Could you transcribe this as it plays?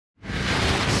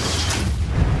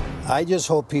I just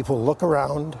hope people look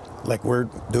around like we're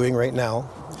doing right now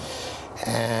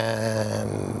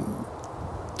and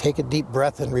take a deep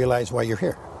breath and realize why you're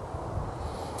here,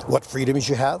 what freedoms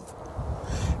you have,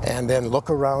 and then look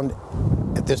around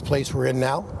at this place we're in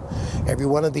now. Every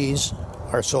one of these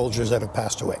are soldiers that have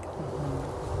passed away.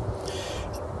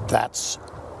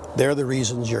 They're the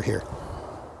reasons you're here.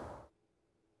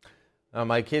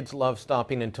 My kids love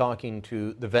stopping and talking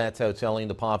to the vets out selling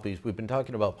the poppies. We've been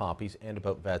talking about poppies and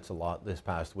about vets a lot this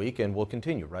past week, and we'll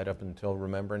continue right up until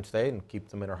Remembrance Day and keep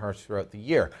them in our hearts throughout the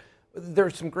year.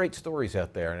 There's some great stories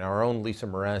out there, and our own Lisa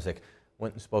Mrazek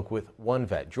went and spoke with one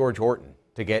vet, George Orton,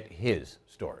 to get his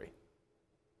story.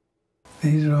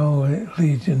 These are all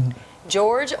Legion.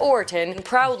 George Orton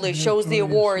proudly shows the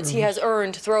awards he has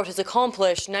earned throughout his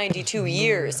accomplished 92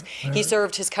 years. He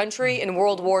served his country in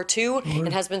World War II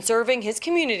and has been serving his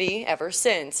community ever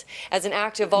since. As an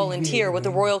active volunteer with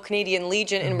the Royal Canadian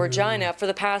Legion in Regina for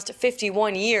the past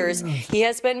 51 years, he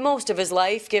has spent most of his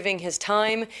life giving his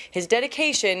time, his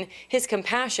dedication, his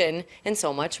compassion, and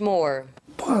so much more.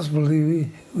 Possibly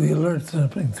we learned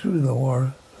something through the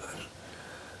war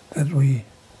that we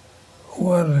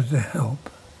wanted to help.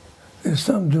 There's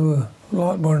some do a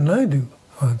lot more than I do,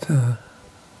 but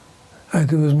I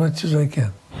do as much as I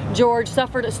can. George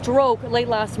suffered a stroke late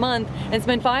last month and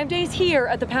spent 5 days here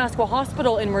at the Pasqua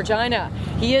Hospital in Regina.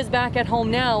 He is back at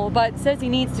home now, but says he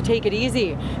needs to take it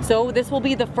easy. So this will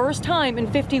be the first time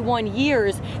in 51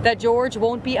 years that George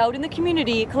won't be out in the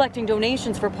community collecting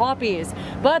donations for poppies.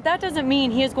 But that doesn't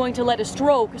mean he is going to let a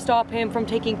stroke stop him from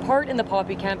taking part in the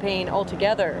poppy campaign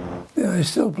altogether. Yeah, I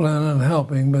still plan on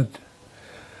helping, but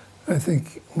I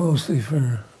think mostly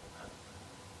for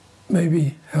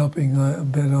maybe helping a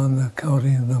bit on the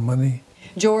counting of the money.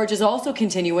 George is also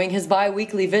continuing his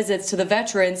bi-weekly visits to the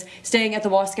veterans staying at the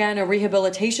Wascana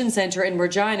Rehabilitation Center in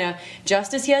Regina,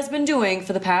 just as he has been doing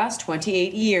for the past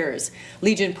 28 years.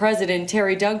 Legion President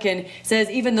Terry Duncan says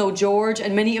even though George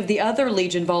and many of the other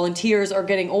Legion volunteers are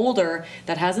getting older,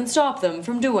 that hasn't stopped them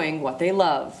from doing what they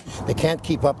love. They can't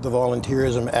keep up the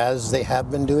volunteerism as they have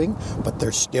been doing, but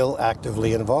they're still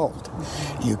actively involved.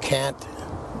 You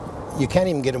can't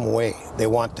even get them away. They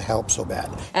want to help so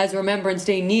bad. As Remembrance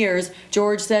Day nears,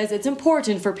 George says it's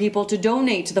important for people to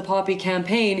donate to the Poppy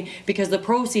campaign because the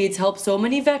proceeds help so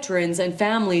many veterans and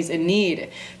families in need.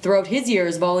 Throughout his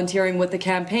years volunteering with the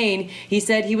campaign, he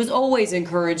said he was always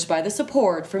encouraged by the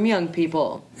support from young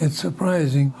people. It's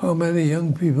surprising how many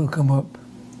young people come up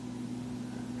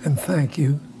and thank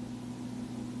you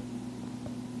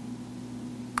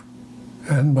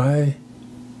and buy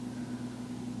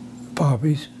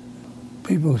poppies.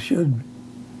 People should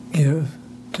give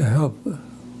to help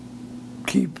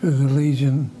keep the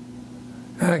Legion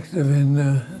active in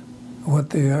what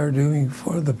they are doing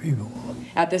for the people.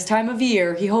 At this time of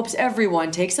year, he hopes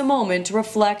everyone takes a moment to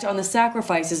reflect on the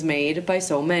sacrifices made by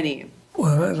so many.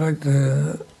 Well, I'd like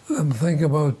to think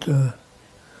about the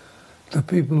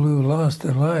people who lost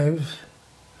their lives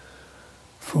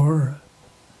for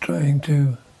trying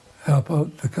to help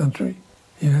out the country.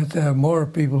 You have to have more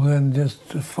people than just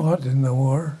fought in the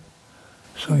war.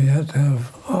 So you have to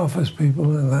have office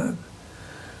people and that.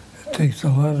 It takes a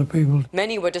lot of people.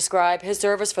 Many would describe his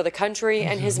service for the country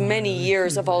and his many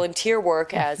years of volunteer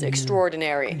work as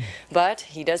extraordinary. But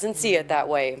he doesn't see it that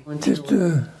way. Just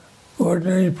an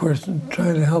ordinary person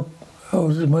trying to help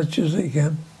out as much as they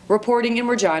can. Reporting in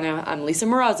Regina, I'm Lisa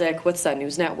Mrazek with Sun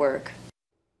News Network.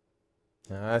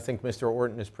 I think Mr.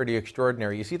 Orton is pretty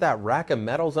extraordinary. You see that rack of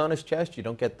medals on his chest? You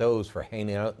don't get those for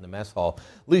hanging out in the mess hall.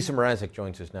 Lisa Mrazek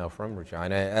joins us now from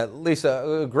Regina.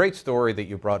 Lisa, a great story that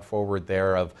you brought forward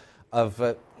there of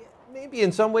maybe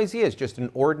in some ways he is just an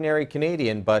ordinary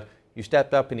Canadian, but you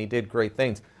stepped up and he did great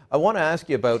things. I want to ask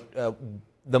you about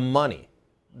the money,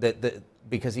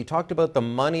 because he talked about the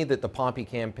money that the Poppy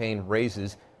campaign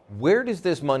raises. Where does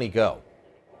this money go?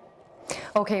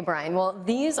 Okay, Brian. Well,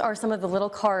 these are some of the little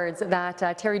cards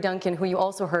that Terry Duncan, who you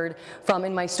also heard from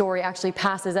in my story, actually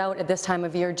passes out at this time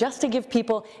of year just to give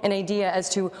people an idea as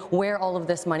to where all of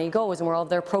this money goes and where all of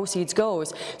their proceeds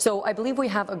goes. So I believe we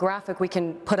have a graphic we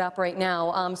can put up right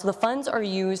now. So the funds are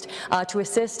used to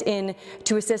assist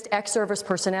ex-service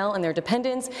personnel and their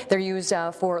dependents. They're used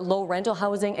for low rental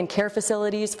housing and care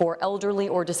facilities for elderly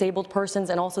or disabled persons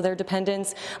and also their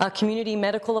dependents, community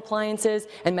medical appliances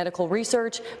and medical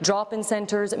research, drop drop-in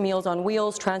centers, Meals on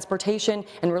Wheels, transportation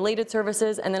and related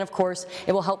services, and then of course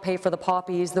it will help pay for the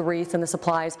poppies, the wreaths and the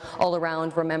supplies all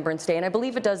around Remembrance Day. And I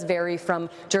believe it does vary from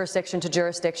jurisdiction to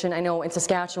jurisdiction. I know in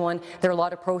Saskatchewan there are a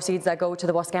lot of proceeds that go to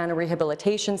the Wascana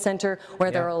Rehabilitation Centre, where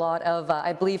there are a lot of,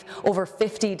 I believe, over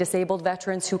 50 disabled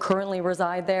veterans who currently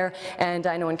reside there. And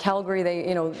I know in Calgary,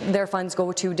 they, their funds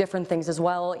go to different things as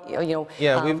well.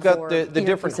 We've got the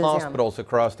different hospitals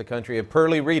across the country. At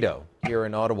Pearly Rideau here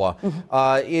in Ottawa,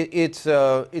 it's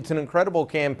an incredible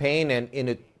campaign, and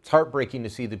it's heartbreaking to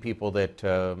see the people that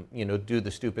do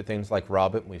the stupid things like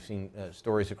rob it. We've seen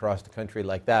stories across the country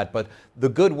like that. But the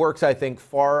good works, I think,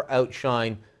 far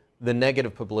outshine the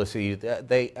negative publicity.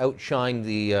 They outshine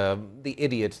the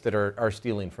idiots that are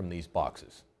stealing from these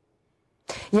boxes.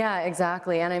 Yeah,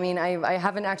 exactly. And I mean, I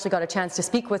haven't actually got a chance to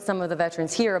speak with some of the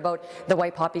veterans here about the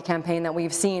White Poppy campaign that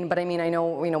we've seen, but I mean, I know,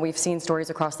 we've seen stories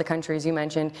across the country, as you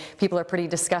mentioned. People are pretty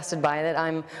disgusted by it.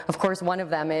 I'm, of course, one of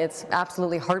them. It's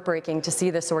absolutely heartbreaking to see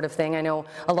this sort of thing. I know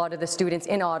a lot of the students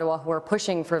in Ottawa who are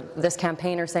pushing for this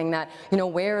campaign are saying that,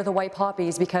 wear the white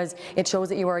poppies because it shows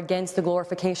that you are against the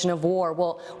glorification of war.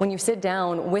 Well, when you sit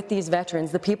down with these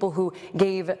veterans, the people who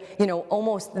gave,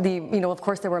 almost the, of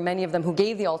course, there were many of them who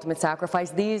gave the ultimate sacrifice.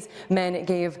 These men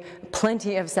gave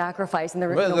plenty of sacrifice, and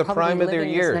they're the prime of their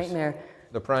years. Nightmare.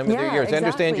 The prime of their years. Exactly. I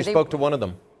understand you spoke to one of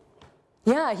them.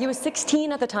 Yeah, he was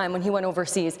 16 at the time when he went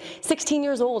overseas. 16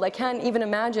 years old. I can't even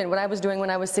imagine what I was doing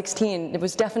when I was 16. It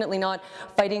was definitely not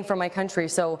fighting for my country.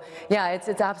 So yeah, it's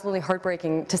absolutely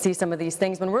heartbreaking to see some of these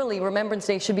things. When really Remembrance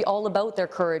Day should be all about their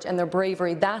courage and their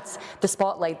bravery. That's the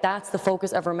spotlight. That's the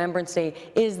focus of Remembrance Day,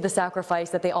 is the sacrifice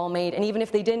that they all made. And even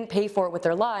if they didn't pay for it with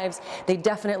their lives, they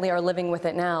definitely are living with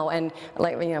it now. And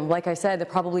like I said, they're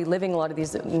probably living a lot of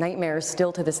these nightmares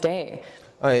still to this day.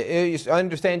 I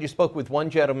understand you spoke with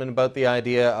one gentleman about the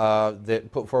idea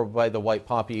that put forward by the White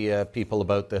Poppy people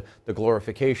about the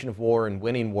glorification of war and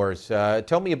winning wars.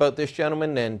 Tell me about this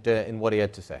gentleman and what he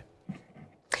had to say.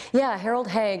 Yeah, Harold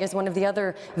Haig is one of the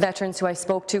other veterans who I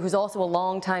spoke to, who's also a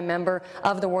longtime member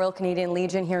of the Royal Canadian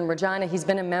Legion here in Regina. He's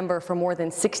been a member for more than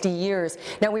 60 years.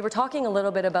 Now, we were talking a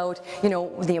little bit about,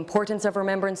 the importance of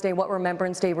Remembrance Day, what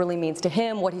Remembrance Day really means to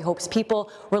him, what he hopes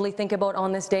people really think about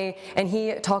on this day, and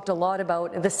he talked a lot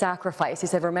about the sacrifice. He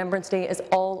said Remembrance Day is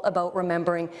all about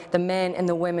remembering the men and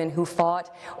the women who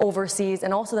fought overseas,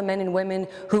 and also the men and women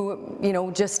who,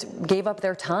 just gave up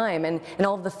their time, and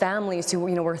all of the families who,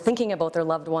 were thinking about their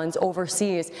loved ones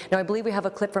overseas. Now, I believe we have a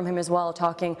clip from him as well,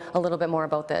 talking a little bit more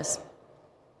about this.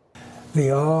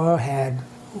 They all had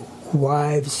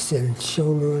wives and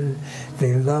children.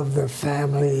 They loved their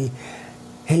family.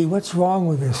 Hey, what's wrong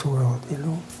with this world,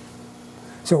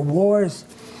 So wars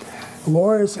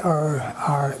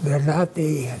are they're not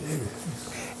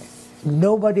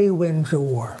nobody wins a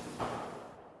war.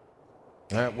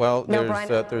 Well,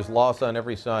 there's loss on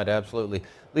every side, absolutely.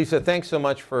 Lisa, thanks so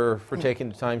much for taking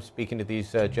the time speaking to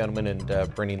these gentlemen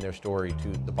and bringing their story to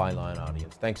the Byline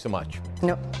audience. Thanks so much.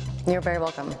 No, you're very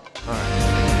welcome. All right.